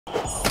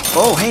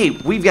Oh, hey,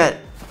 we got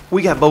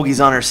bogeys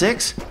on our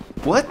 6.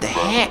 What the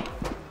heck?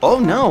 Oh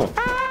no.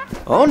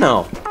 Oh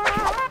no.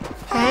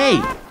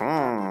 Hey.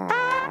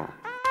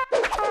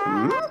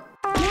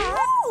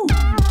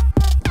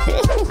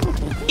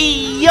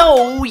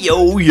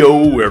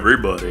 Yo,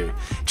 everybody.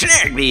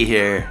 Generikb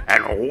here,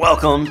 and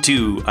welcome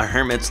to a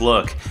Hermit's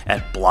look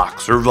at Block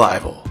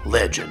Survival: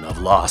 Legend of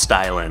Lost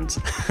Islands.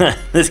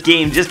 This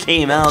game just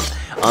came out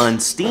on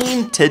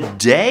Steam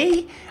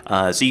today,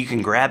 so you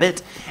can grab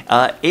it.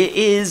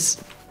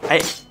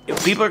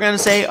 People are going to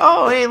say,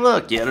 oh, hey,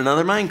 look, yet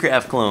another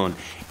Minecraft clone.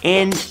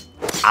 And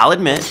I'll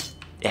admit,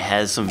 it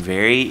has some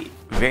very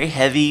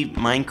heavy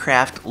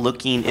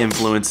Minecraft-looking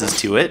influences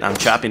to it. I'm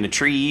chopping a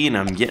tree, and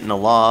I'm getting a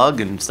log,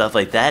 and stuff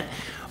like that.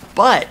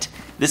 But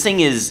this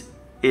thing is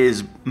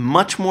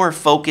much more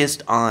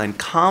focused on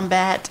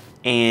combat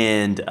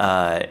and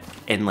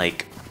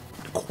like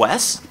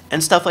quests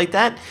and stuff like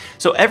that.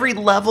 So every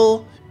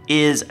level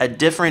is a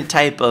different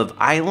type of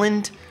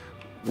island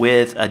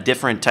with a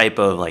different type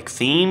of like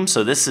theme.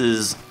 So this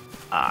is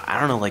I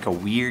don't know, like a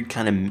weird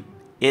kind of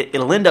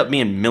it'll end up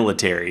being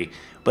military,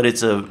 but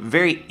it's a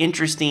very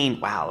interesting,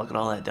 wow, look at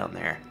all that down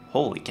there,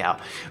 holy cow,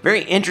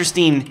 very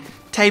interesting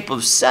type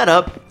of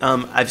setup.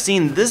 I've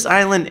seen this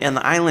island and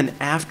the island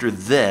after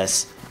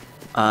this,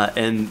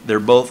 and they're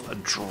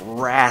both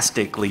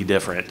drastically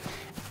different.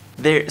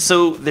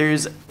 So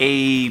there's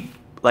a,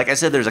 like I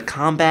said, there's a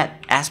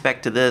combat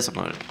aspect to this. I'm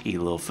gonna eat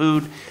a little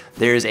food.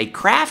 There's a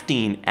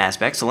crafting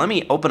aspect, so let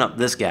me open up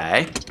this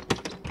guy.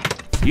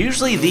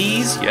 Usually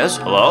these, yes,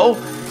 hello?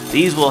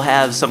 These will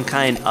have some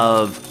kind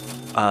of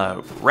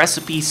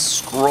recipe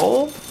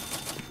scroll.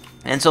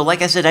 And so,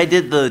 like I said, I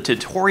did the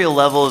tutorial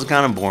level. It's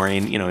kind of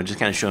boring, you know, just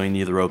kind of showing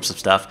you the ropes of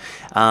stuff.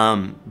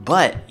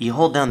 But you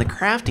hold down the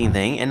crafting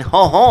thing, and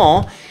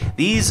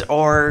these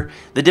are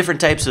the different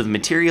types of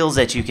materials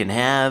that you can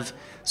have.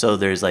 So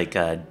there's like,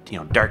 you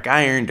know, dark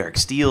iron, dark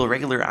steel,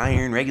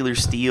 regular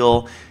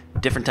steel,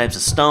 different types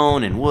of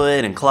stone and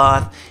wood and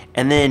cloth.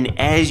 And then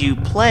as you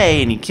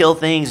play and you kill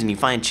things and you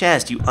find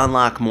chests, you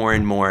unlock more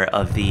and more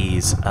of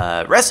these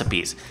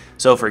recipes.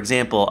 So for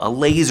example, a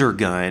laser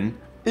gun.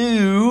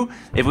 Ooh,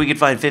 if we could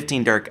find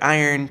 15 dark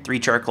iron, 3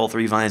 charcoal,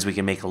 3 vines, we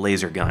can make a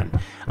laser gun.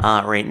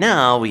 Right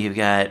now, we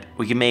can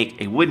make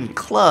a wooden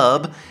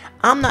club.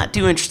 I'm not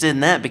too interested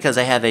in that because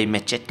I have a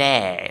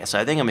machete. So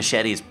I think a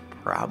machete is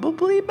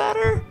probably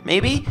better,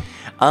 maybe.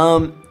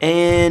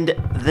 And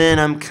then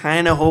I'm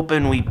kind of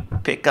hoping we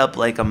pick up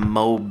like a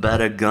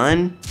better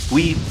gun.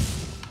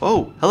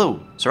 Oh,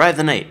 hello, survive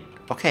the night.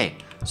 Okay,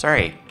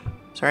 sorry,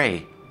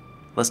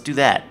 let's do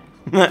that.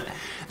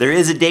 There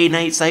is a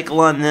day-night cycle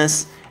on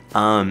this.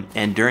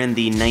 And during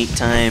the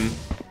nighttime,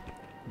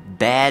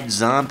 bad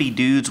zombie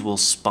dudes will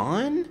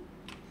spawn.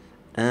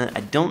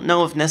 I don't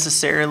know if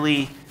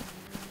necessarily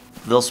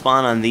they'll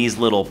spawn on these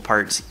little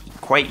parts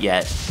quite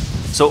yet.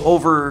 So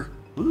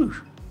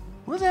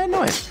what's that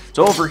noise?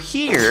 So over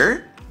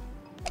here,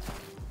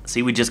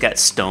 see, we just got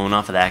stone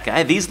off of that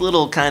guy. These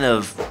little kind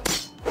of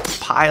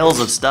piles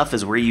of stuff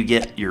is where you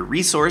get your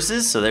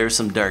resources. So there's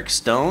some dark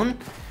stone.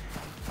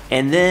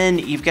 And then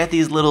you've got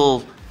these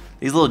little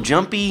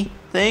jumpy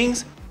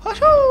things.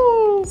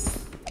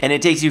 And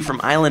it takes you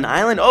from island to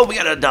island. Oh, we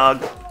got a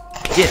dog.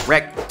 Get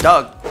wrecked,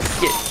 dog.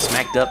 Get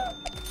smacked up.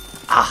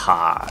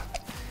 Aha.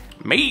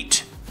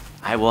 Meat.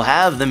 I will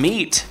have the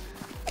meat.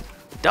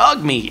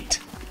 Dog meat,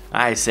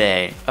 I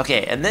say.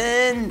 Okay, and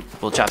then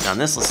we'll chop down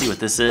this. Let's see what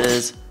this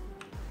is.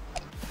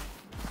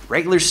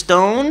 Regular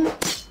stone.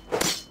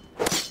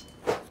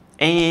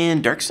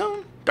 And dark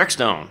stone? Dark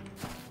stone.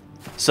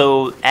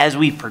 So as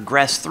we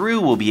progress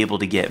through, we'll be able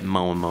to get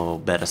more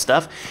better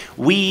stuff.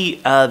 The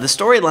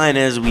storyline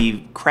is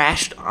we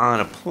crashed on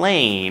a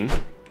plane,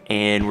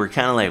 and we're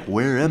kind of like,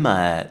 where am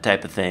I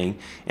type of thing.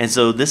 And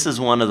so this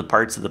is one of the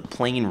parts of the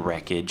plane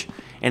wreckage.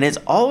 And it's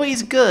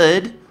always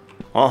good,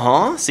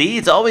 see,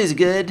 it's always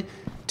good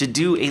to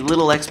do a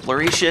little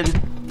exploration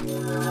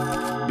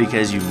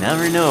because you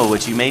never know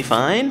what you may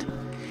find.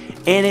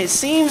 And it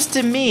seems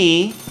to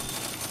me,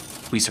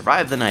 we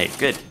survived the night.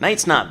 Good.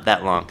 Night's not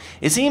that long.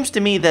 It seems to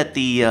me that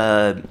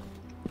that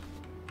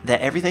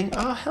everything.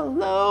 Oh,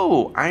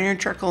 hello. Iron,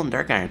 charcoal, and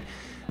dark iron.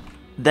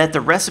 That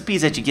the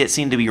recipes that you get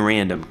seem to be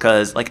random.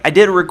 Because, like, I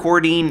did a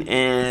recording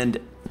and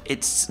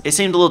it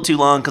seemed a little too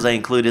long because I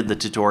included the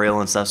tutorial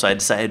and stuff. So I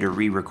decided to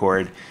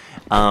re-record.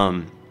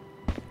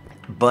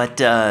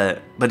 But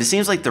it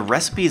seems like the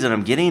recipes that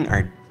I'm getting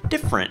are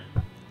different.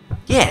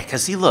 Yeah,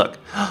 because see, look.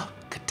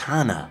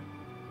 Katana.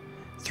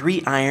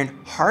 3 iron,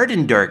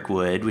 hardened dark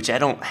wood, which I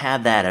don't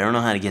have that. I don't know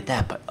how to get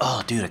that, but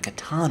oh, dude, a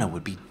katana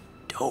would be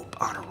dope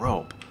on a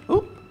rope.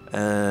 Oop.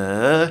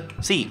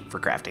 C for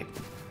crafting.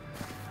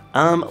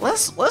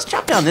 Let's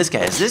chop down this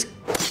guy. Is this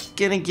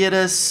gonna get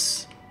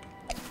us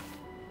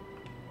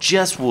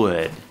just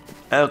wood?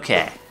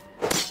 Okay.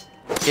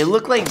 It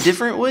looked like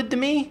different wood to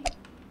me.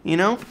 You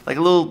know, like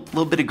a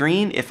little bit of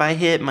green. If I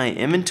hit my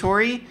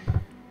inventory.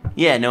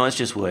 Yeah, no, it's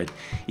just wood.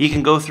 You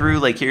can go through,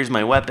 like, here's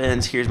my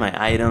weapons, here's my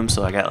items,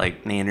 so I got,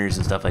 like, nanners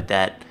and stuff like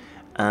that.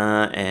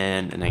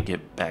 And I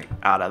get back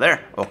out of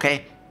there,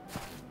 okay?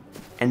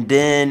 and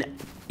then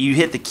you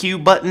hit the Q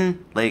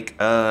button, like you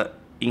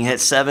can hit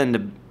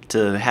 7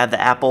 to have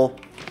the apple.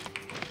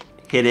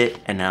 Hit it,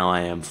 and now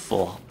I am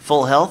full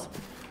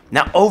health.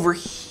 Now over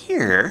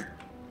here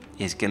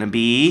is gonna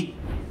be.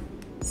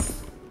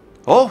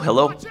 Oh,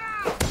 hello.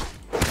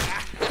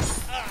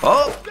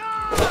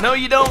 Oh, no,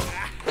 you don't.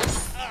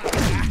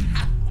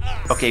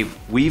 Okay,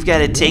 we've got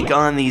to take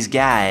on these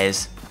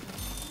guys,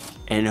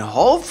 and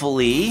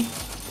hopefully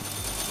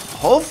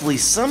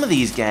some of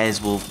these guys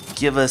will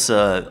give us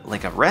a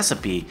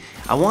recipe.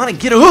 I want to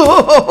get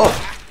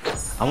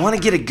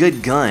a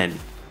good gun.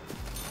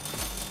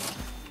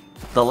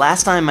 The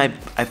last time I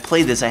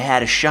played this, I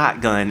had a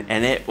shotgun,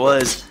 and it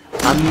was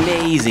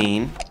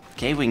amazing.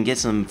 Okay, we can get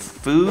some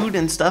food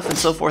and stuff and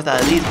so forth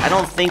out of these. I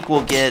don't think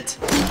we'll get.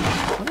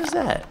 What is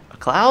that? A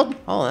cloud?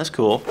 Oh, that's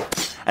cool.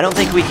 I don't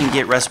think we can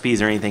get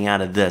recipes or anything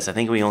out of this. I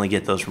think we only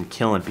get those from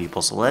killing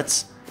people. So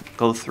let's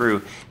go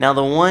through. Now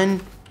the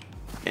one...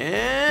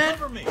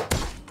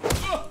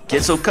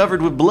 Get so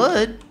covered with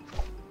blood.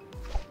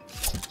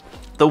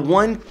 The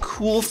one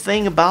cool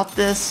thing about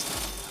this...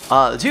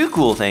 two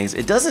cool things.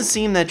 It doesn't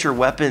seem that your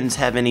weapons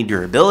have any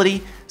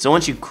durability. So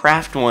once you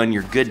craft one,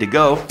 you're good to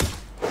go.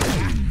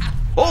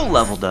 Oh,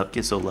 leveled up.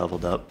 Get so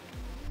leveled up.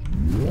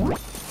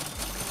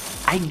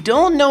 I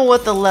don't know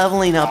what the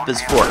leveling up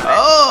is for.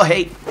 Oh,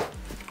 hey.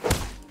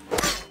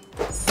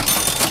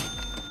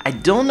 I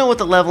don't know what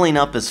the leveling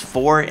up is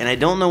for, and I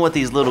don't know what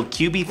these little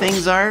cubey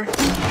things are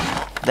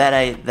that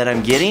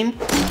I'm getting.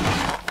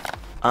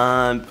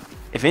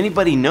 If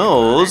anybody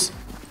knows,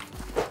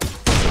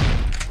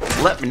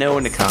 let me know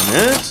in the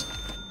comments.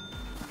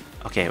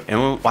 Okay,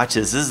 and watch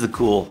this. This is the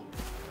cool.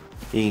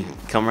 You can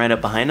come right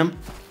up behind him.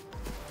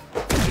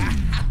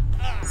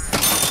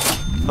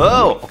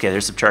 Oh, okay.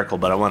 There's some charcoal,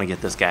 but I want to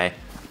get this guy.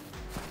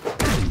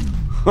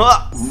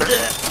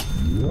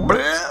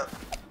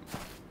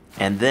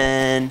 And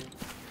then.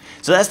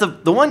 So that's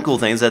the one cool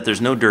thing, is that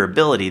there's no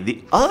durability.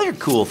 The other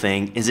cool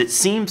thing is it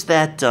seems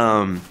that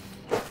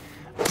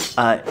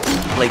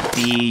like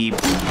the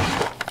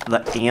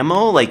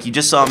ammo, like you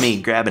just saw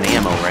me grab an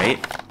ammo,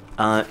 right?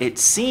 It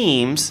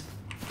seems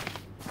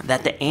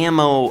that the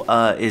ammo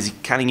is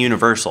kind of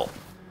universal.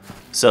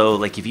 So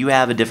like if you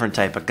have a different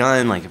type of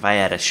gun, like if I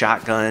had a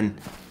shotgun,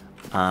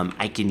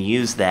 I can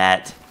use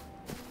that,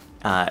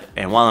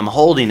 and while I'm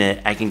holding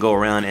it, I can go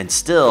around and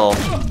still.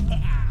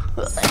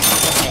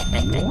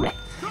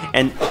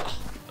 And,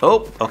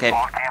 oh, okay.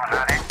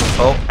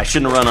 Oh, I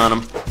shouldn't have run on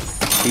him.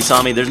 He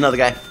saw me. There's another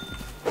guy.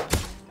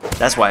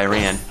 That's why I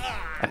ran.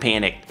 I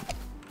panicked.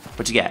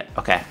 What you got?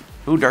 Okay.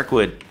 Ooh, dark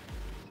wood.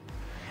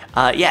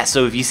 Yeah,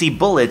 so if you see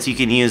bullets, you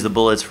can use the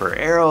bullets for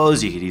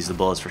arrows. You could use the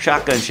bullets for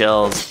shotgun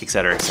shells,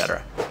 etc.,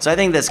 etc. So I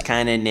think that's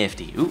kind of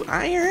nifty. Ooh,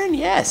 iron,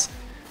 yes.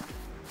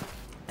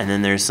 And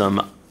then there's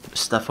some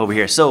stuff over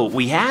here. So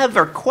we have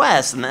our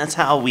quests, and that's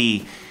how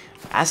we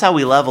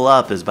level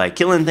up, is by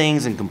killing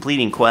things and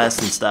completing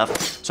quests and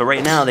stuff. So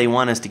right now they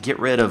want us to get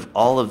rid of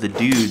all of the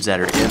dudes that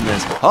are in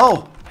this.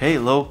 Oh, hey,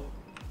 Lo.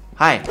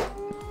 Hi.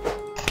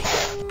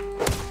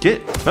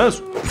 Get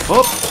us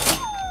up.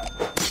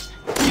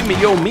 Give me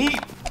your meat.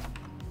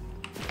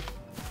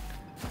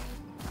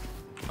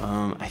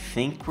 I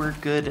think we're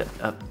good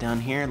up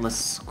down here.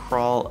 Let's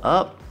crawl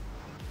up.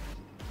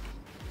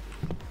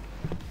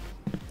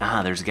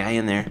 Ah, there's a guy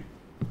in there.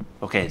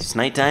 Okay, it's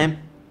nighttime.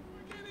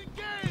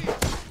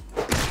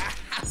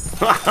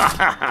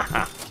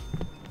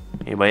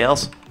 Anybody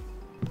else?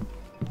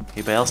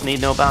 Anybody else need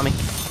to know about me?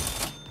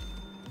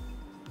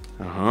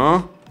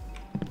 Uh-huh.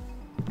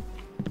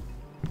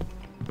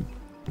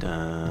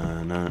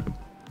 Dun-dun.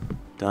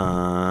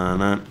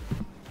 Dun-dun.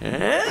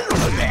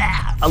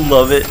 I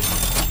love it.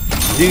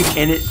 Dude,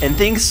 and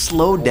things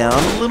slow down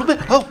a little bit.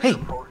 Oh, hey.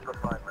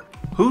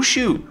 Who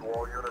shoot?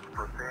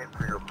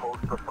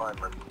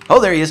 Oh,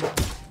 there he is.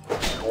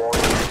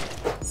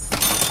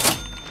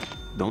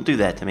 Don't do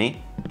that to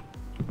me.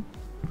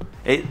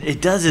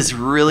 It does this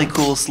really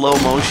cool slow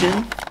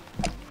motion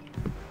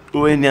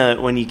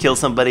when you kill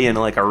somebody in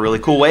like a really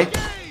cool way,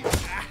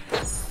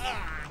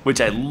 which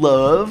I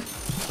love.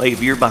 Like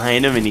if you're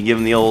behind him and you give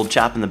him the old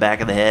chop in the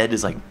back of the head,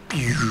 it's like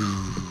pew.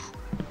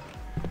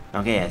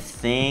 Okay, I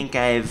think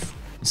I've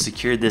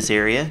secured this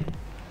area.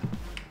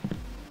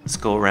 Let's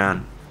go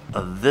around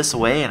this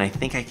way, and I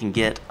think I can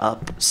get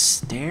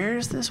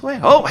upstairs this way.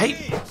 Oh,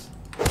 hey!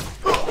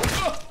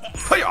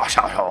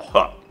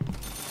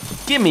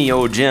 Give me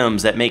your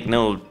gems that make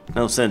no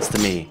sense to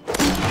me.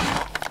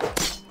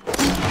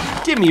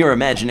 Give me your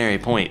imaginary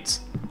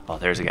points. Oh,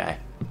 there's a guy.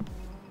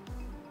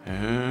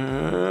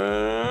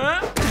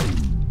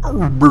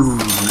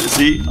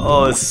 See?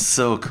 Oh, it's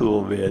so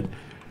cool, man.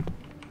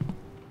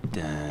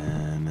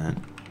 Dun,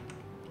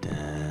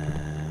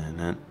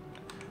 dun,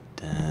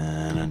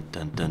 dun,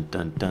 dun, dun,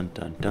 dun, dun,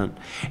 dun, dun.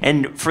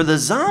 And for the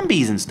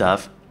zombies and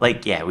stuff,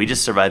 like, yeah, we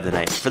just survived the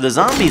night. For the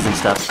zombies and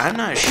stuff, I'm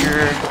not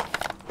sure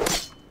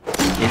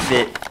if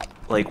it,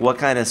 like, what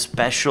kind of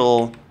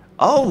special...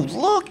 Oh,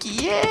 look,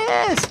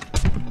 yes!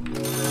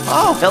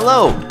 Oh,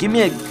 hello! Give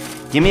me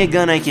a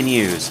gun I can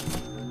use.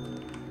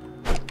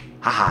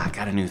 Haha,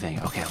 got a new thing.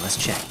 Okay, let's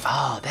check.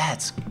 Oh,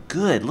 that's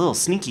good. Little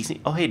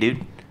sneaky. Oh, hey,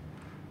 dude.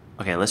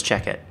 Okay, let's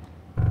check it.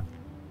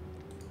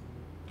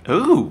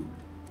 Ooh,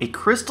 a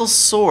crystal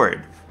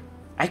sword.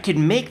 I could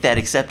make that,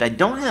 except I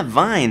don't have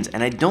vines,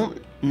 and I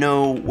don't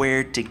know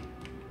where to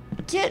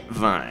get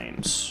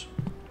vines.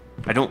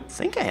 I don't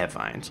think I have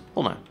vines.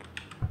 Hold on.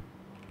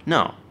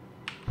 No.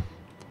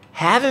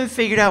 Haven't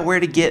figured out where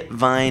to get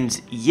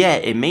vines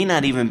yet. It may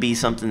not even be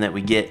something that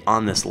we get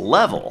on this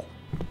level.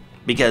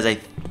 Because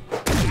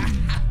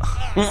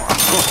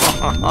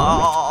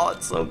oh,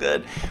 it's so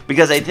good.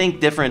 Because I think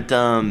different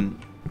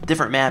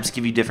maps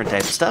give you different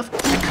types of stuff.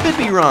 I could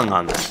be wrong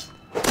on that.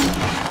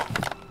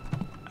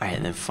 Alright,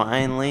 and then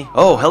finally...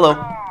 Oh, hello.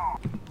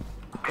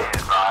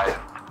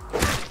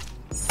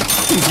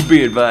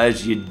 Be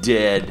advised, you're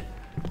dead.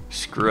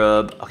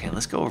 Scrub. Okay,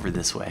 let's go over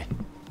this way.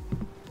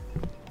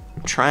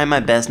 Trying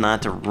my best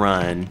not to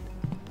run.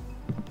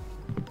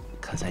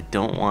 Because I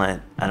don't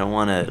want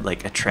to,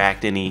 like,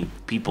 attract any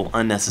people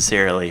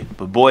unnecessarily.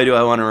 But boy, do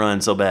I want to run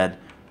so bad.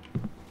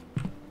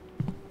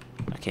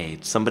 Okay,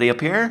 somebody up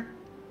here?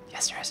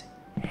 Yes, there is.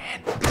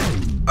 And...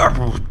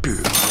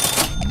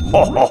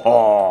 Ho, ho,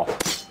 ho.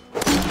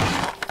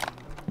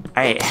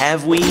 Alright,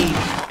 have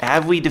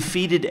we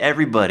defeated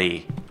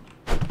everybody?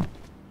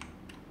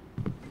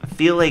 I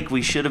feel like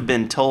we should have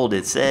been told.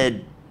 It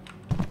said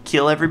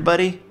kill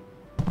everybody.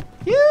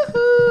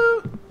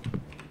 Yoo-hoo!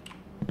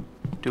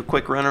 Do a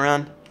quick run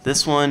around.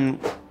 This one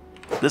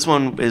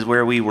is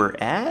where we were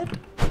at.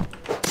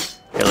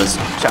 Here, let's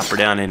chop her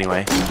down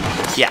anyway.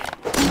 Yeah.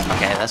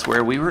 Okay, that's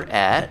where we were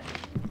at.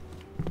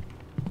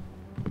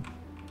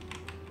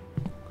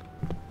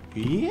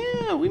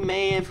 Yeah, we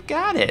may have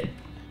got it.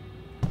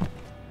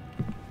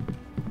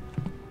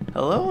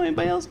 Hello?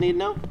 Anybody else need to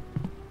know?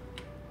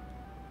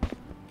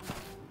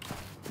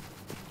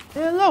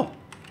 Hello.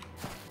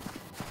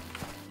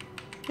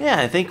 Yeah,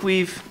 I think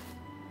we've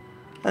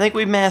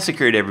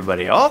massacred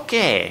everybody.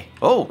 Okay.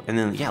 Oh, and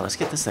then yeah, let's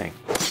get this thing.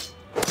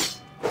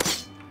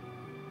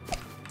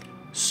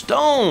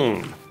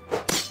 Stone.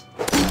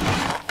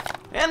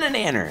 And an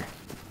anner.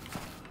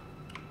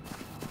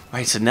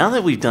 Alright, so now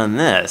that we've done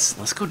this,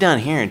 let's go down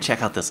here and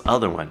check out this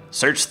other one.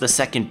 Search the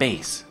second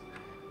base.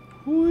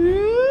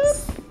 Whoop.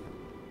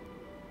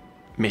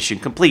 Mission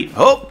complete.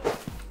 Oh!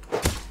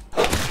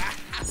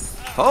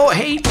 Oh,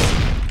 hey!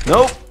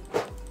 Nope.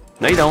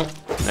 No, you don't.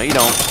 No, you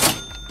don't.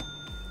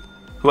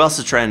 Who else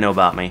is trying to know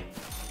about me?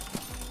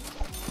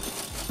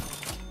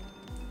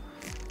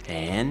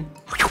 And...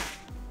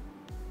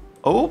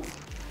 Oh!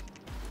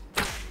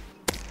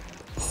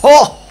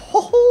 Oh!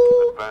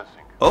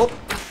 Oh!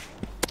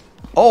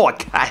 Oh,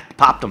 I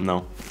popped him,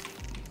 though.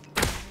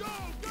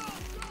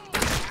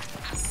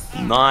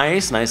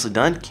 Nice. Nicely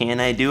done. Can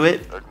I do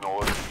it?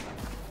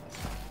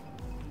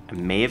 I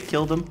may have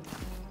killed him.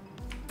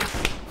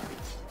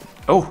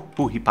 Oh,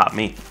 ooh, he popped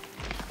me.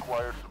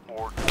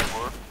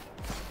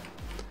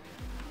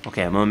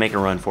 Okay, I'm gonna make a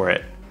run for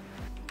it.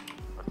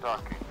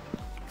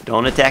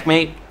 Don't attack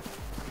me.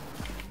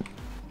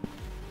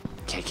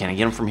 Okay, can I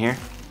get him from here?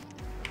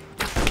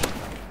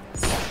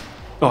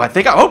 Oh, I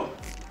think oh!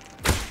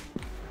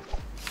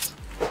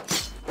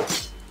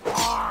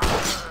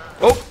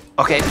 Oh,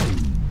 okay.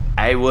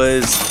 I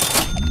was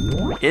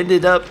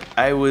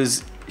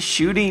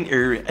shooting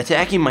or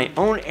attacking my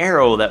own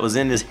arrow that was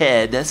in his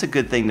head. That's a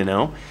good thing to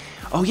know.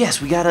 Oh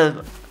yes, we got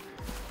a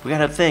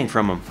thing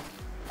from him.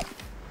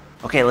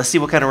 Okay, let's see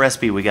what kind of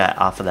recipe we got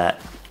off of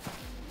that.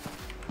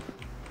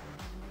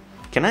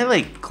 Can I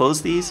like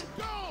close these?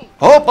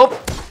 Oh, oh.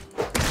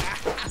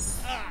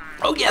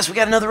 Oh yes, we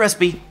got another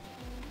recipe.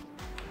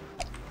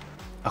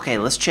 Okay,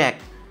 let's check.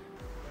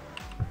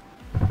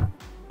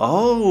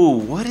 Oh,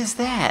 what is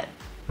that?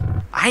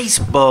 Ice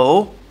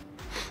bow.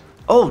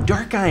 Oh,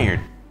 dark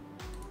iron.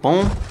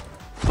 Boom,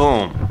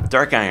 boom,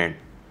 dark iron.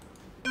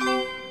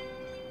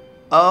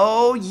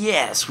 Oh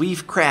yes,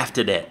 we've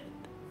crafted it.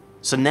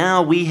 So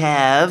now we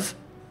have,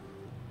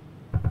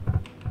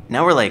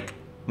 now we're like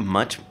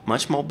much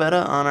more better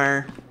on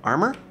our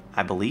armor,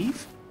 I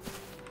believe.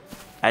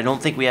 I don't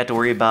think we have to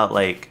worry about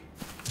like,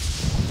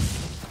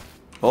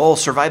 oh,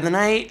 survive the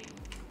night.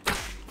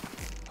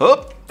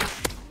 Hoop,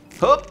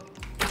 hoop,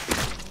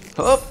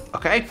 hoop,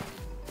 okay.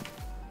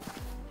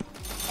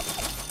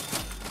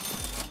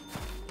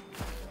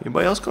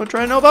 Anybody else gonna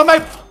try to know about me?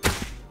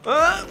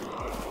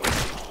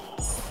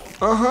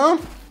 Uh-huh.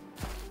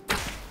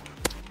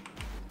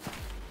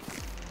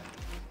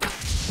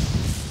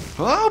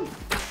 Oh,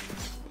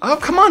 oh,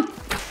 come on.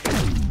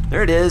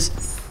 There it is.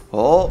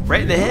 Oh,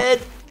 right in the head.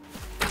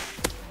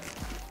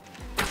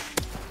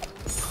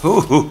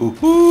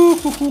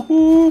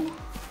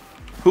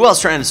 Who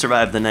else trying to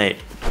survive the night?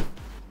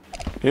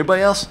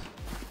 Anybody else?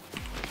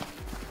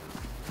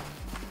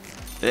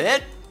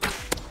 It.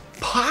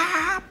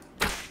 Pop.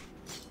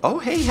 Oh,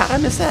 hey, how'd I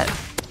miss that?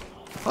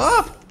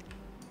 Oh.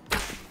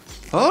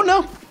 Oh,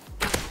 no.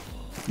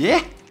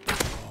 Yeah.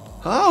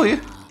 Oh, yeah.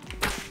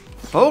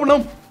 Oh,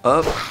 no.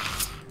 Up.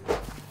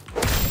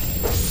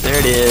 There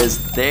it is.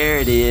 There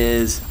it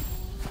is.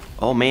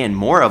 Oh, man,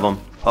 more of them.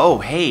 Oh,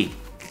 hey.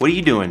 What are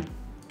you doing?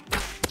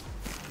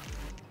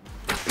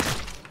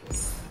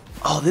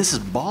 Oh, this is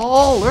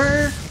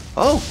baller.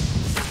 Oh.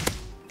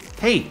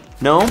 Hey,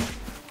 no.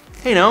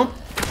 Hey, no.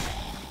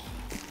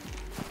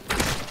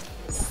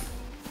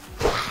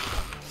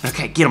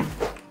 Okay, get him.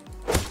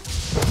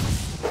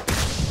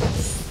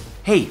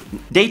 Hey,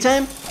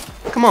 daytime?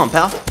 Come on,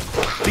 pal.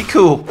 Be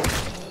cool.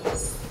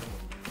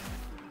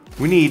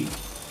 We need...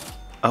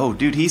 Oh,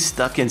 dude, he's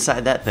stuck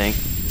inside that thing.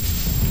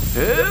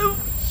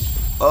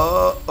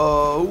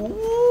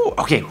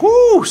 Okay,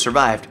 woo,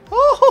 survived.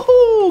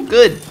 Oh,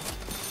 good.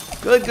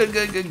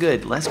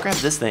 Good. Let's grab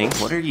this thing.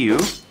 What are you?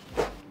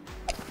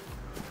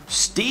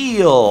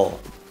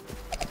 Steel.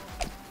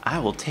 I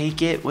will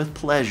take it with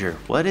pleasure.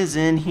 What is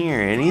in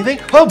here? Anything?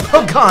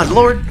 Oh God,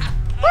 Lord.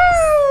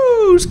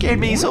 Woo, scared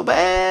me so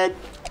bad.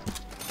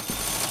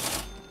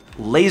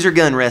 Laser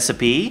gun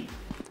recipe.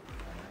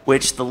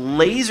 Which the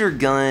laser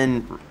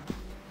gun...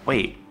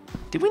 Wait,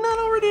 did we not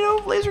already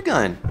know laser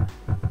gun?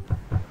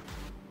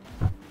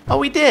 Oh,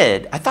 we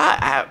did.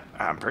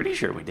 I'm pretty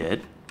sure we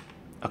did.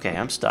 Okay,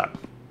 I'm stuck.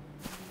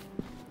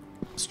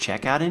 Let's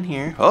check out in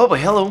here. Oh, but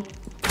hello.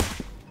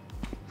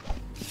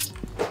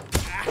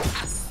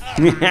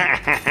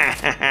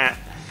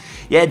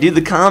 Yeah, dude,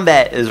 the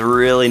combat is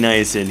really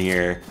nice in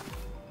here.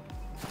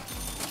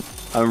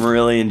 I'm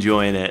really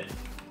enjoying it.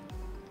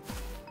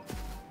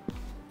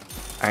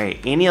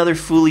 Alright, any other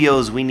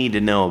folios we need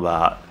to know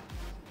about?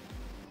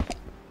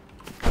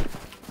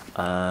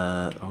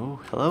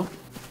 Oh, hello?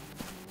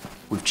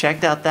 We've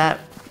checked out that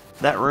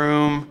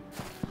room.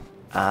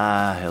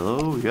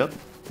 Hello, yep.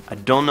 I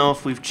don't know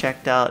if we've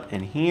checked out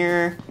in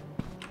here.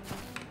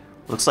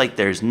 Looks like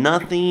there's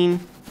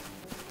nothing.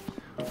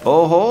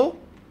 Oh ho.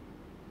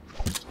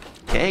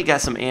 Okay,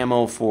 got some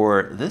ammo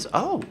for this.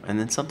 Oh, and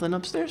then something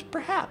upstairs,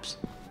 perhaps.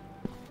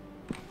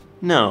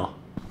 No.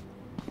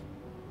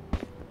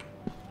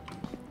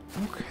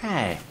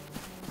 Okay.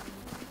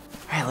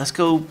 Alright, let's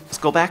go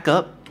back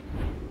up.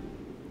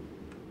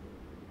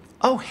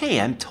 Oh, hey,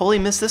 I totally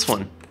missed this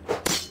one.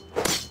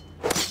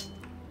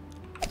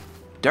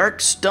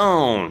 Dark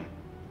stone.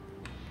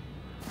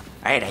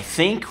 Alright, I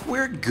think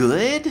we're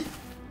good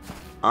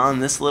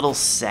on this little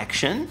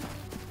section.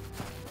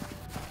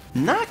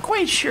 Not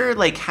quite sure,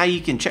 like, how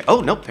you can check.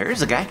 Oh, nope,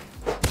 there's a guy.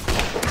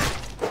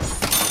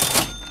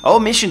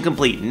 Oh, mission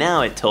complete.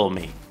 Now it told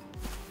me.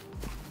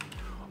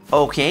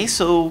 Okay,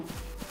 so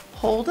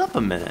hold up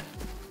a minute.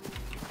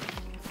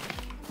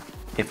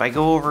 If I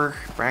go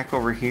back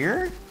over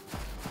here,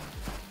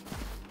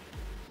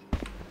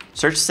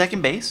 search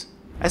second base.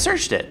 I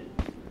searched it.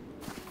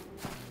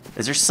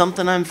 Is there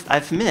something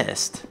I've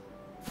missed?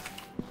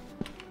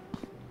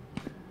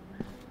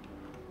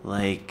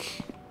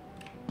 Like,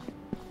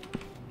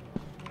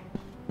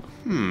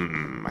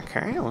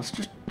 okay, let's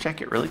just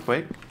check it really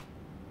quick.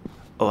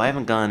 Oh, I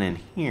haven't gone in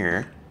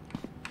here.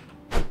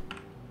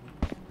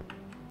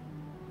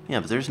 Yeah,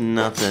 but there's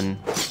nothing.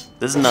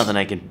 This is nothing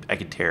I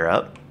could tear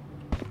up.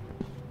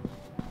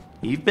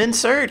 You've been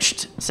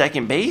searched,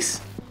 second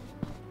base.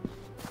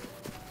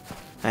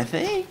 I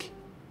think.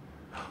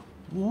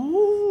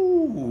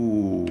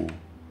 Ooh.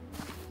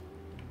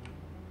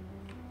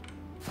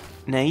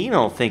 Now you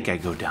don't think I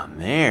go down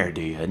there,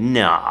 do you?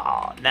 No,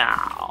 I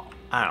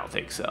don't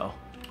think so.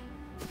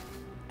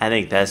 I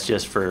think that's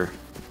just for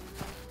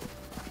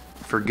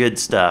good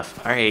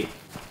stuff. All right.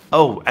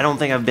 Oh, I don't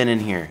think I've been in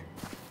here.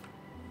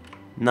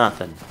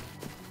 Nothing.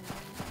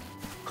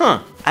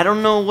 Huh. I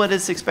don't know what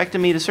it's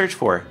expecting me to search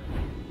for.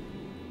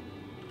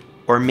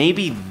 Or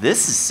maybe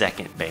this is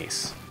second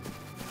base.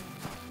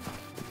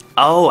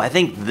 Oh, I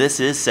think this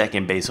is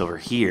second base over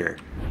here.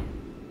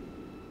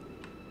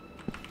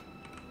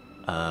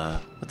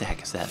 What the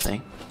heck is that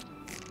thing?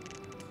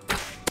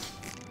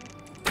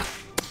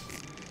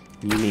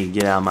 You need to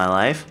get out of my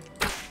life.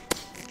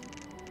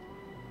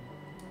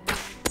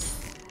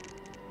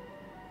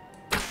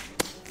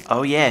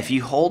 Oh yeah, if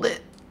you hold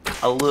it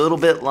a little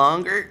bit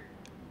longer.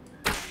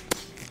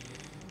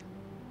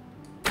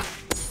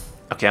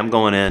 Okay, I'm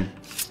going in.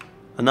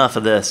 Enough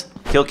of this.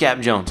 Kill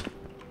Captain Jones.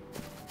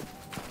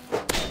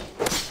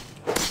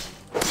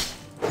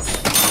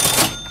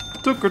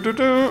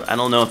 I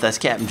don't know if that's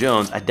Captain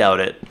Jones. I doubt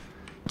it.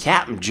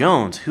 Captain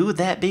Jones, who would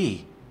that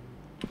be?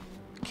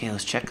 Okay,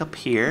 let's check up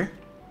here.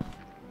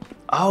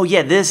 Oh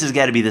yeah, this has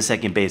got to be the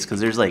second base because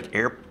there's like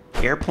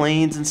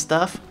airplanes and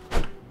stuff.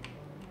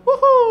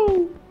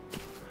 Woohoo!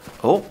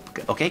 Oh,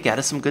 okay, got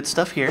us some good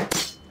stuff here.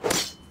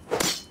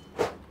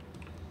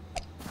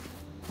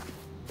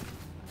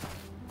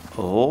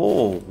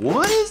 Oh,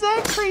 what is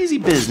that crazy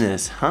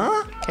business,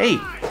 huh? Hey.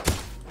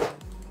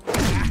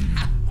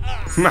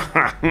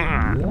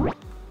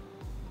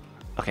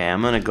 Okay,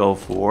 I'm gonna go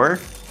for...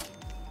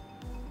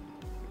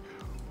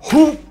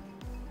 Hoop!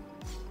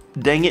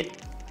 Dang it.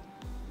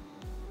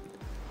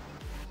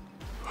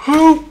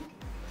 Hoop!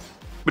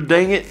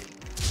 Dang it.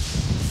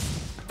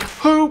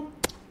 Hoop!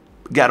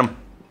 Got him.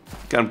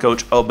 Got him,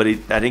 coach. Oh, but I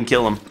didn't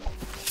kill him.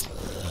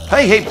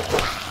 Hey!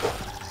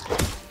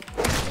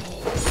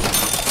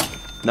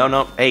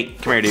 No. Hey,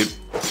 come here, dude.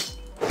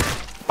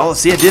 Oh,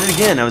 see, I did it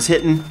again. I was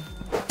hitting...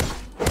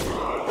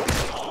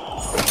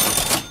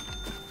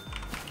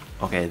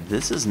 Okay,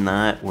 this is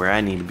not where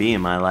I need to be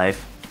in my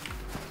life,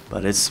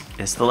 but it's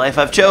the life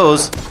I've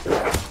chose.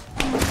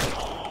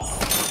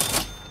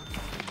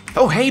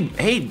 Oh, hey,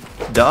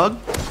 dog,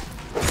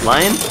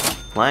 lion,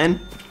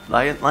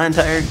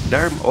 tiger,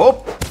 darb.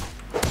 Oh,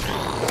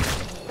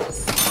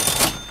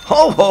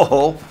 ho, ho,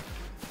 ho.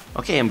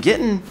 Okay, I'm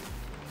getting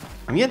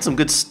some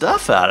good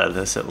stuff out of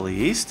this at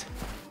least.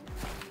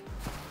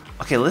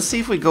 Okay, let's see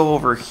if we go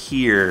over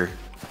here.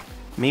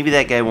 Maybe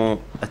that guy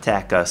won't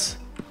attack us.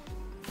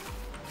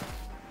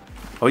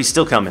 Oh, he's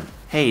still coming.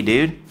 Hey,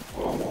 dude.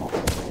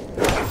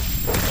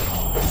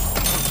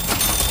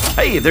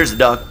 Hey, there's a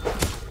dog.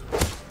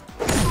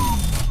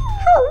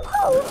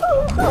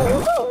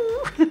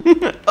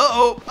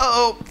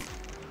 Uh-oh.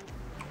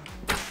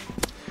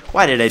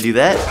 Why did I do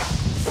that?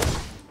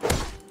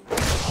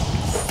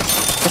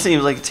 That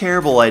seems like a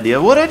terrible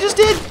idea. What I just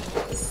did?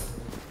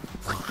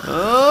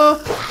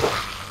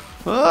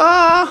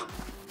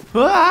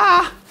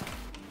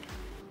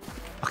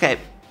 Okay,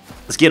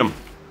 let's get him.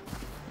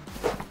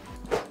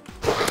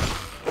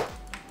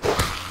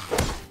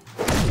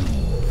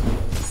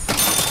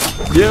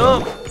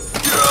 Yep.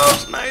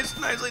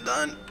 Nicely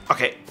done.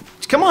 Okay,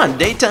 come on,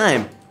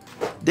 daytime.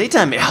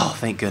 Oh,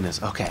 thank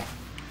goodness. Okay,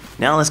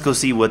 now let's go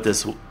see what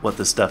this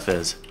stuff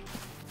is.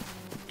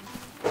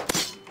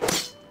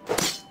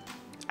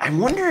 I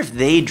wonder if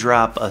they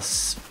drop a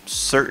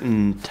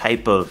certain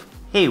type of.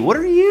 Hey, what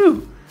are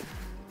you?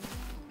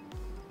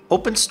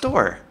 Open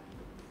store.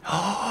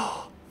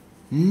 Oh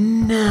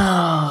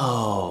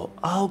no.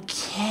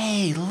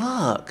 Okay,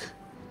 look.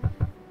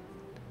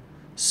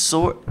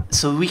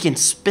 So we can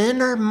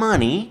spend our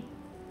money.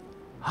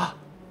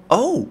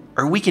 Oh,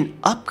 or we can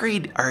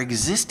upgrade our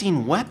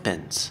existing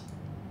weapons.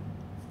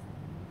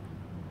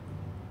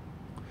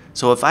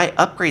 So if I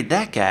upgrade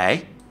that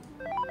guy.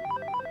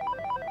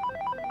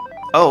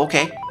 Oh,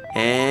 okay.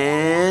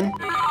 And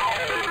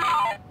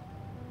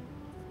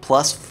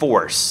plus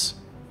force.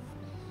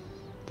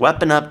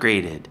 Weapon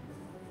upgraded.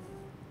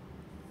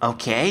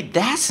 Okay,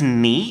 that's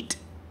neat.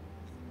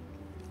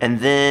 And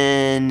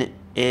then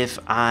if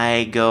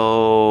I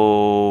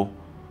go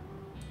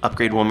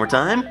upgrade one more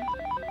time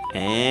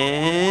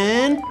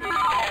and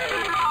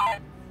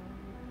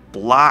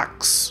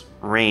blocks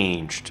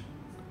ranged.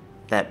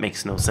 That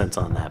makes no sense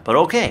on that, but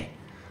okay.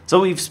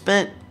 So we've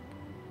spent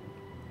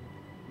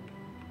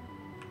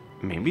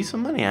maybe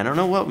some money. I don't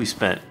know what we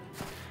spent.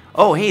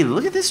 Oh, hey,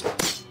 look at this.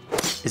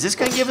 Is this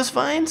gonna give us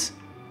vines?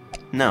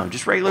 No,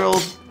 just regular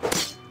old.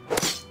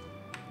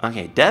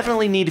 Okay,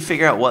 definitely need to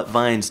figure out what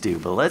vines do,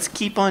 but let's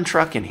keep on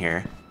trucking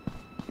here.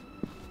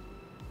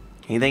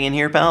 Anything in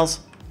here, pals?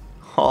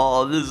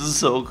 Oh, this is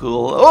so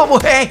cool. Oh,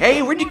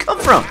 hey, where'd you come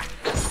from?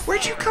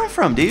 Where'd you come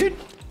from, dude?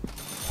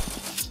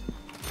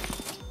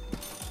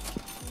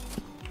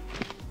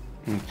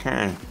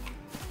 Okay.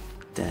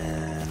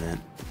 Dun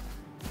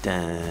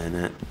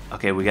it.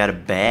 Okay, we got a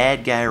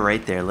bad guy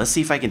right there. Let's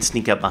see if I can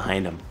sneak up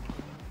behind him.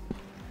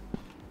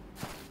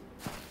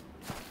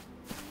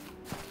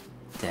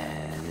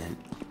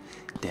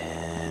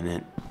 Dun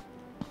it.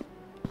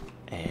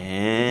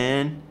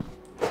 And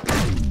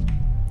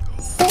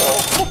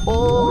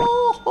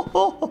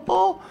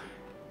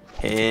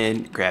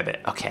and grab it.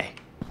 Okay.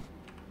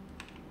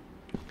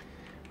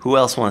 Who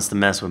else wants to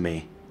mess with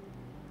me?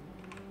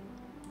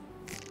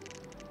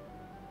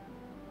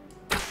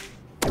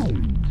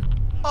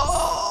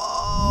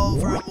 Oh,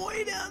 from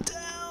way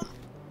downtown.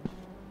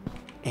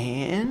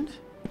 And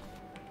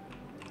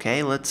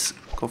okay, let's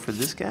go for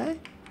this guy.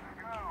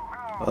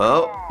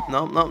 Oh,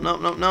 no.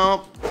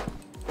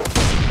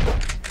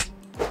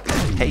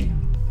 Hey.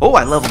 Oh,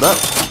 I leveled up.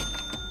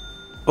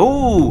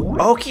 Oh,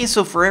 okay,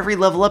 so for every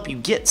level up you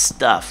get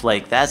stuff.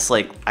 Like, that's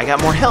like, I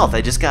got more health.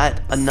 I just got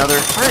another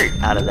heart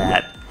out of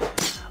that.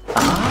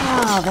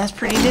 Ah, that's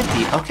pretty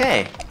nifty.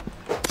 Okay.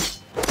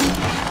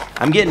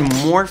 I'm getting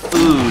more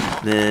food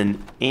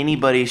than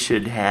anybody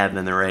should have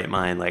in their right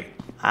mind. Like,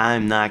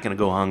 I'm not gonna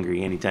go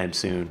hungry anytime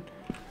soon.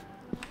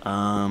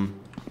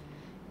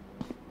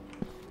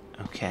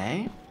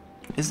 Okay.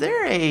 Is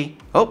there a...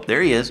 Oh,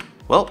 there he is.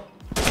 Well,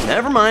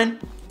 never mind.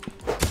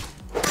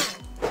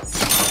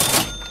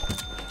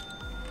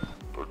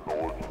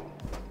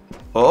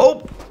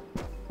 Oh,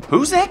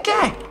 who's that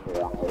guy?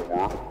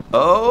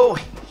 Oh,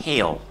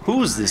 hell.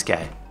 Who's this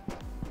guy?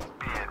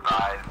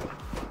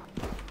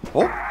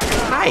 Oh,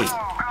 hi.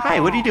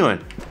 Hi, what are you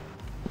doing?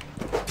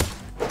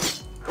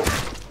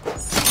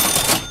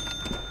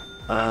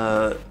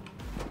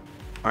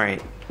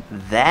 Alright.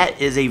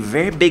 That is a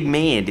very big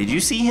man. Did you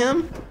see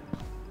him?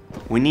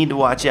 We need to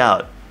watch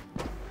out.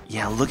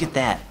 Yeah, look at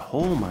that.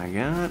 Oh my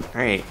god.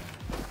 Alright.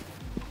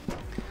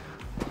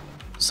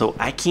 So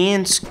I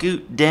can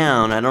scoot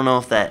down. I don't know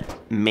if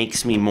that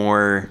makes me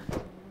more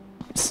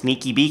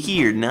sneaky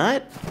beaky or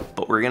not,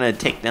 but we're gonna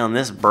take down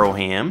this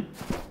broham.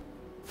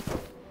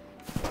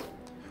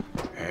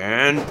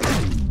 And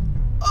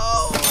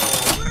oh,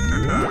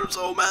 I'm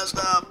so messed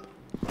up.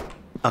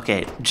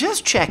 Okay,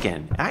 just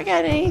checking. I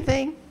got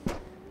anything?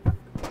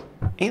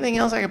 Anything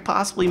else I could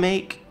possibly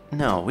make?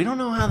 No, we don't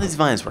know how these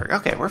vines work.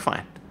 Okay, we're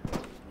fine.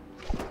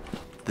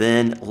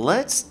 Then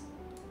let's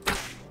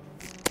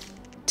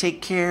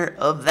take care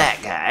of that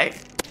guy.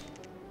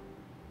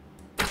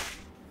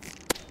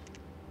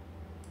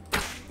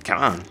 Come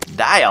on,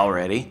 die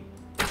already.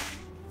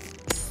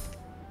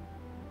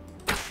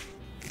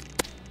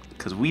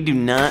 Because we do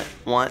not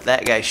want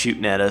that guy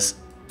shooting at us.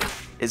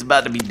 It's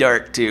about to be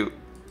dark, too.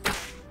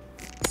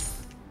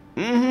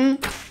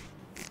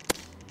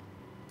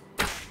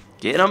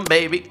 Get him,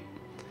 baby.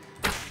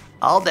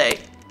 All day.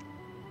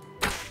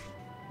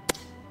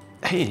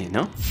 Hey,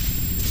 no?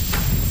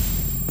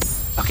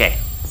 Okay.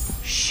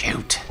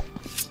 Shoot.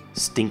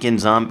 Stinking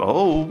zombie.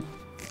 Oh.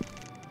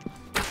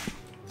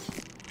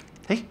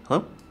 Hey,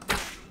 hello?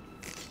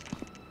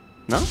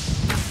 No?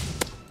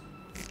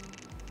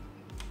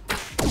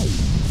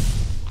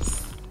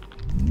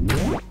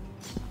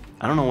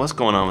 I don't know what's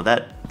going on with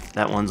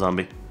that one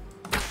zombie.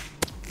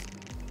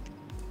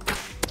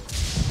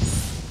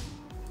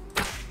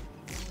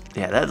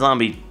 Yeah, that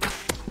zombie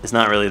is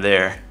not really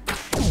there,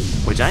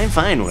 which I am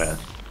fine with.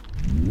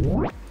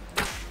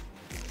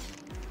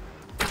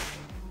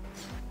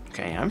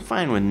 Okay, I'm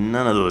fine with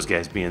none of those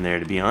guys being there,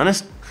 to be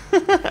honest.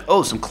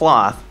 Oh, some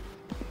cloth.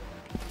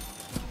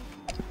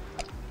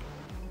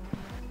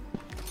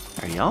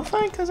 Are y'all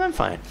fine? Because I'm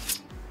fine.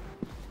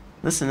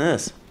 Listen to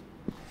this.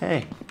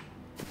 Hey.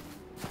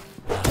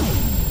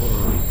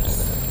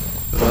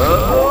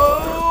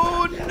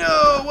 Oh,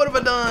 no! What have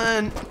I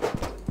done?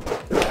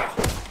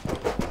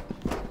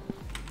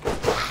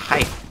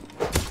 Hi.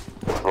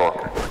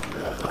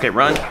 Okay,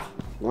 run.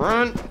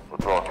 Run.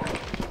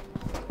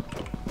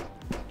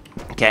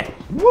 Okay.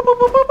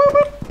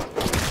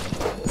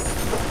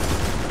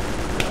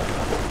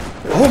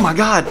 Oh my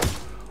God.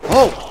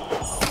 Oh.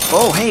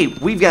 Oh, hey,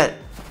 we got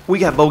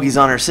bogeys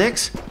on our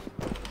 6.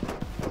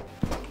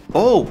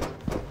 Oh.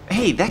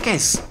 Hey, that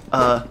guy's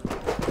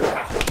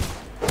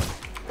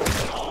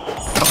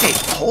okay,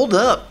 hold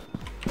up.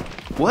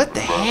 What the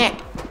heck?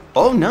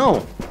 Oh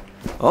no.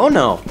 Oh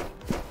no.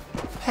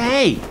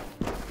 Hey.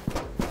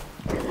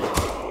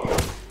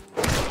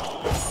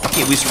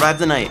 Okay, we survived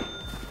the night.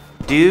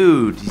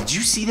 Dude, did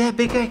you see that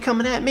big guy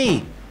coming at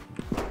me?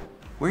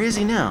 Where is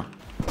he now?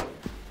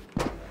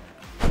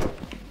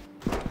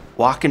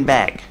 Walking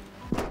back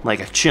like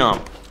a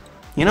chump.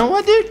 You know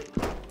what, dude?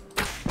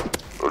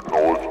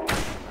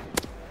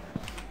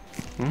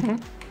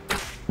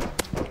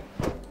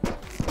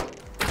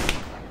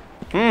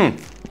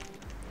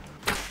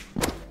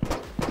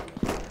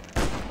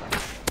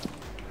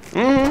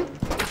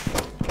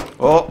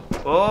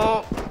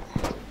 Oh.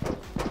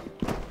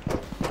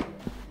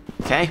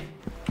 Okay.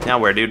 Now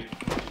where, dude?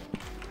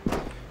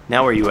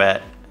 Now where you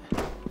at?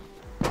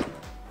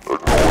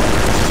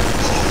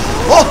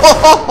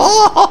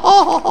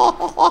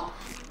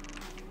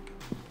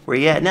 Where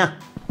you at now?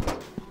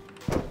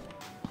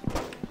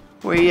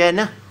 Where you at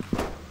now?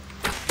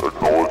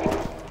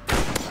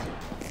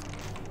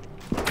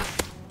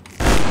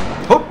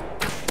 Oh!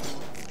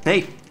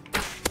 Hey!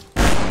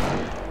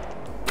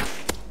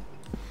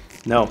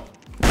 No.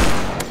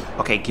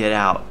 Okay, get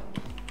out.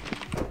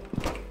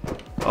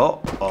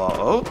 Oh,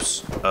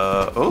 oops.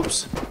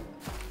 Oops.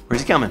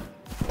 Where's he coming?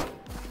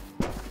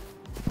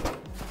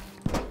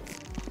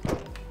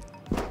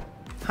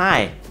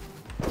 Hi.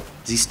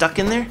 Is he stuck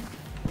in there?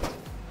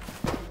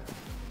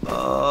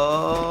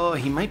 Oh,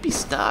 he might be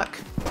stuck.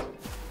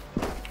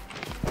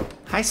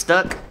 Hi,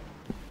 stuck.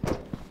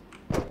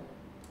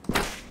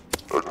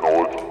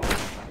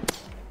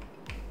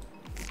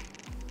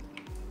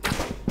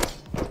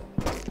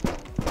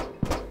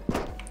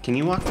 Can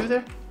you walk through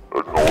there?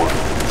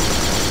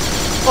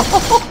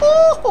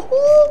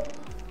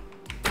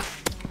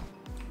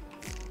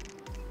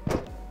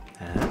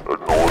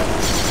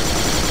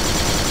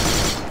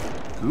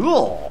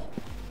 Cool.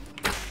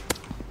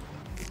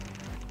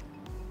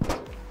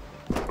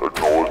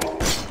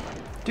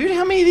 Dude,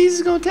 how many of these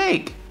is it gonna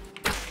take?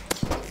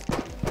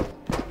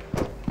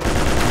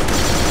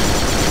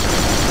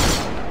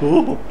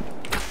 Oh.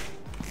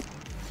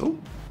 Oh.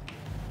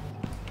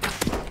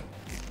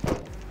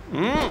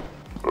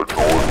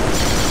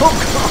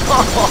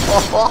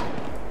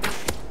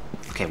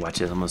 Okay, watch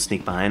this. I'm gonna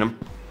sneak behind him.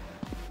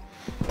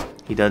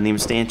 He doesn't even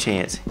stand a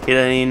chance. He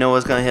doesn't even know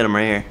what's gonna hit him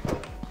right here.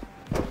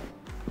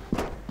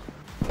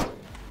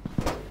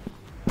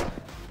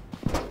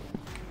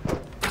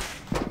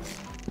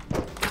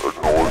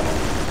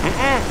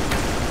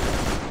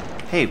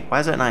 Hey, why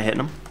is that not hitting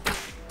him?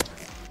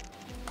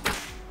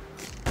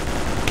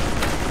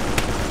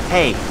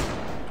 Hey,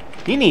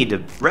 you need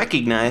to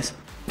recognize.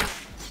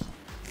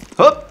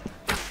 Hup!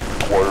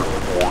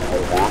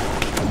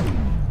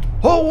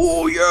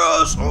 Oh,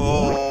 yes!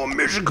 Oh,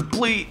 mission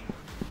complete!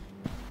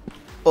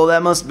 Oh,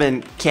 that must have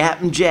been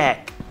Captain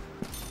Jack.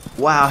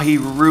 Wow, he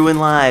ruined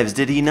lives,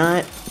 did he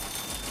not?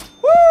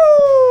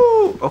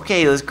 Woo!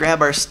 Okay, let's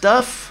grab our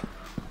stuff.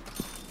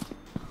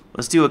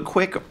 Let's do a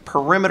quick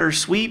perimeter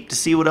sweep to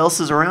see what else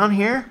is around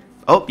here.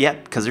 Oh, yeah,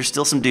 because there's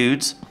still some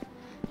dudes.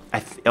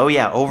 Oh,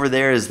 yeah, over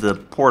there is the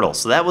portal.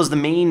 So that was the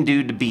main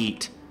dude to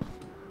beat.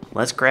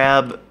 Let's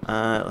grab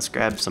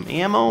some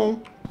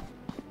ammo.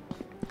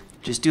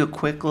 just do a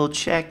quick little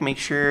check, make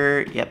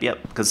sure, yep,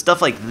 because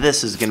stuff like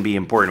this is going to be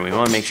important. We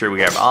want to make sure we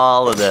grab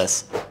all of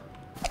this.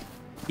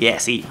 Yeah,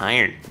 see,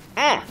 iron.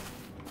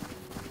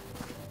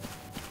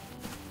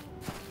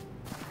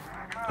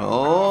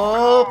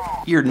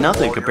 Oh, you're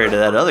nothing compared to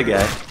that other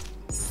guy.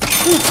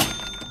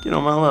 Get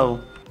on my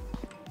level.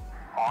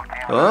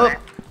 Oh.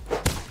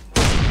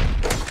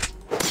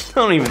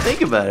 Don't even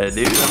think about it,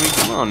 dude. I mean,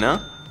 come on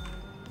now.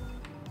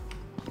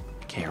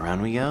 Okay,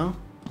 around we go.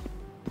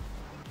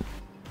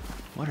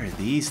 What are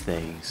these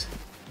things?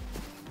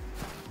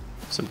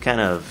 Some kind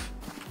of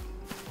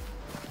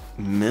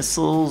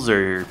missiles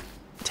or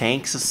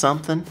tanks or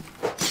something?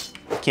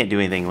 Can't do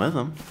anything with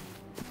them.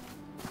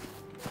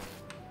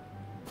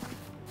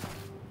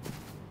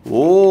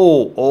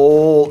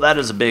 Oh, that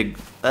is a big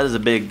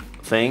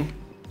thing.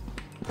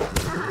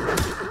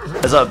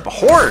 As a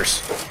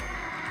horse.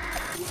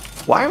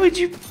 Why would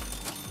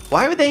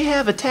they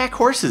have attack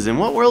horses? In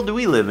what world do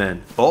we live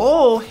in?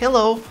 Oh,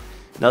 hello.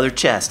 Another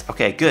chest.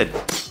 Okay, good.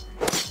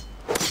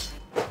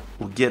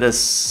 We'll get us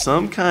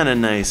some kind of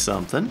nice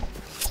something.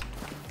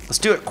 Let's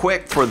do it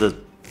quick before the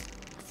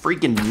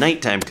freaking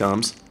nighttime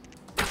comes.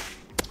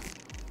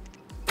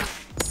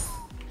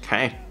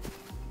 Okay.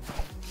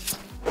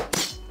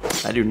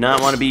 I do not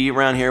want to be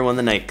around here when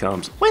the night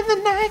comes. When the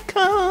night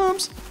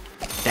comes!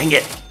 Dang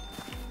it.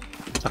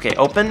 Okay,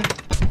 open.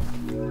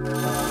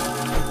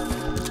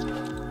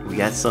 We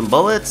got some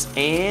bullets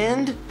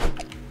and...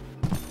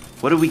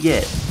 what do we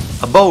get?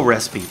 A bow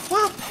recipe.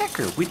 Wild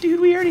pecker. We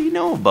already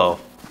know a bow.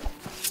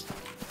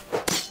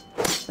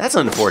 That's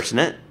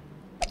unfortunate.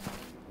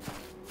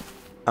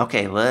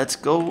 Okay, let's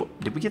go.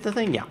 Did we get the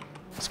thing? Yeah.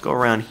 Let's go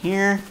around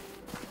here.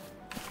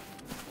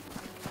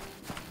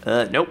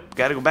 Nope.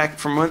 Gotta go back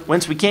from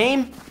whence we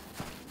came.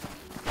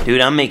 Dude,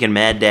 I'm making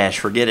mad dash.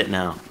 Forget it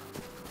now.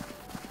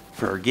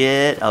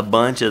 Forget a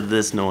bunch of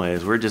this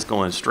noise. We're just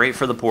going straight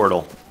for the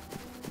portal.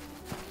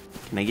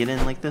 Can I get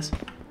in like this?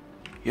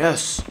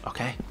 Yes.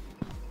 Okay.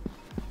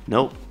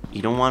 Nope.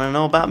 You don't want to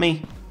know about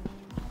me?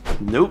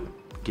 Nope.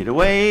 Get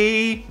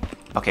away.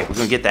 Okay, we're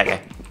gonna get that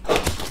guy.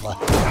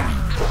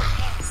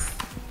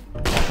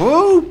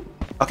 Woo!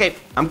 Okay,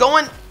 I'm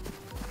going.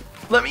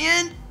 Let me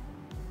in.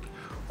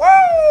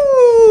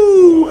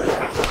 Woo!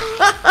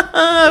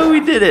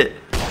 We did it.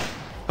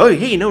 Oh,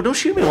 hey, no, don't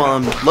shoot me while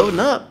I'm loading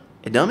up.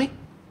 Hey, dummy.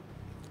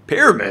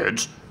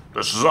 Pyramids?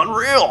 This is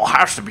unreal.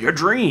 Has to be a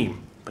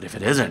dream. But if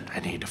it isn't, I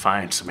need to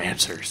find some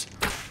answers.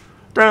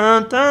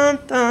 Dun, dun,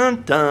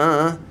 dun,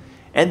 dun.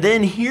 And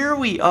then here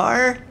we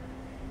are.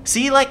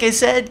 See, like I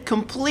said,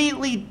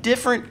 completely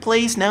different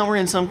place. Now we're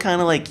in some kind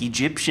of like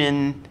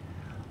Egyptian,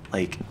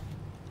 like,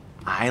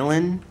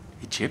 island.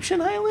 Egyptian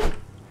island?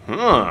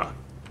 Huh.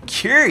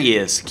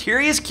 Curious.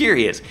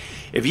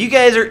 If you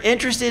guys are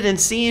interested in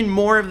seeing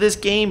more of this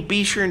game,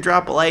 be sure and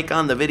drop a like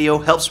on the video.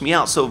 Helps me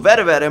out so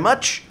very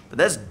much. But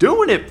that's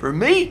doing it for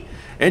me.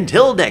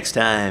 Until next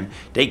time,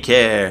 take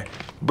care.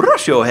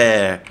 Brush your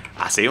hair.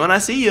 I see you when I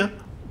see you.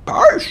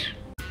 Peace.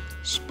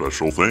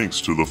 Special thanks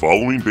to the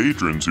following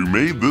patrons who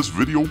made this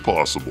video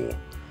possible.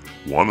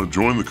 Want to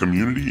join the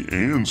community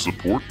and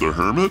support the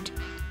Hermit?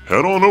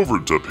 Head on over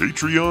to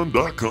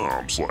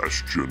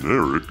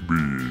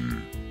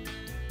patreon.com/Generikb.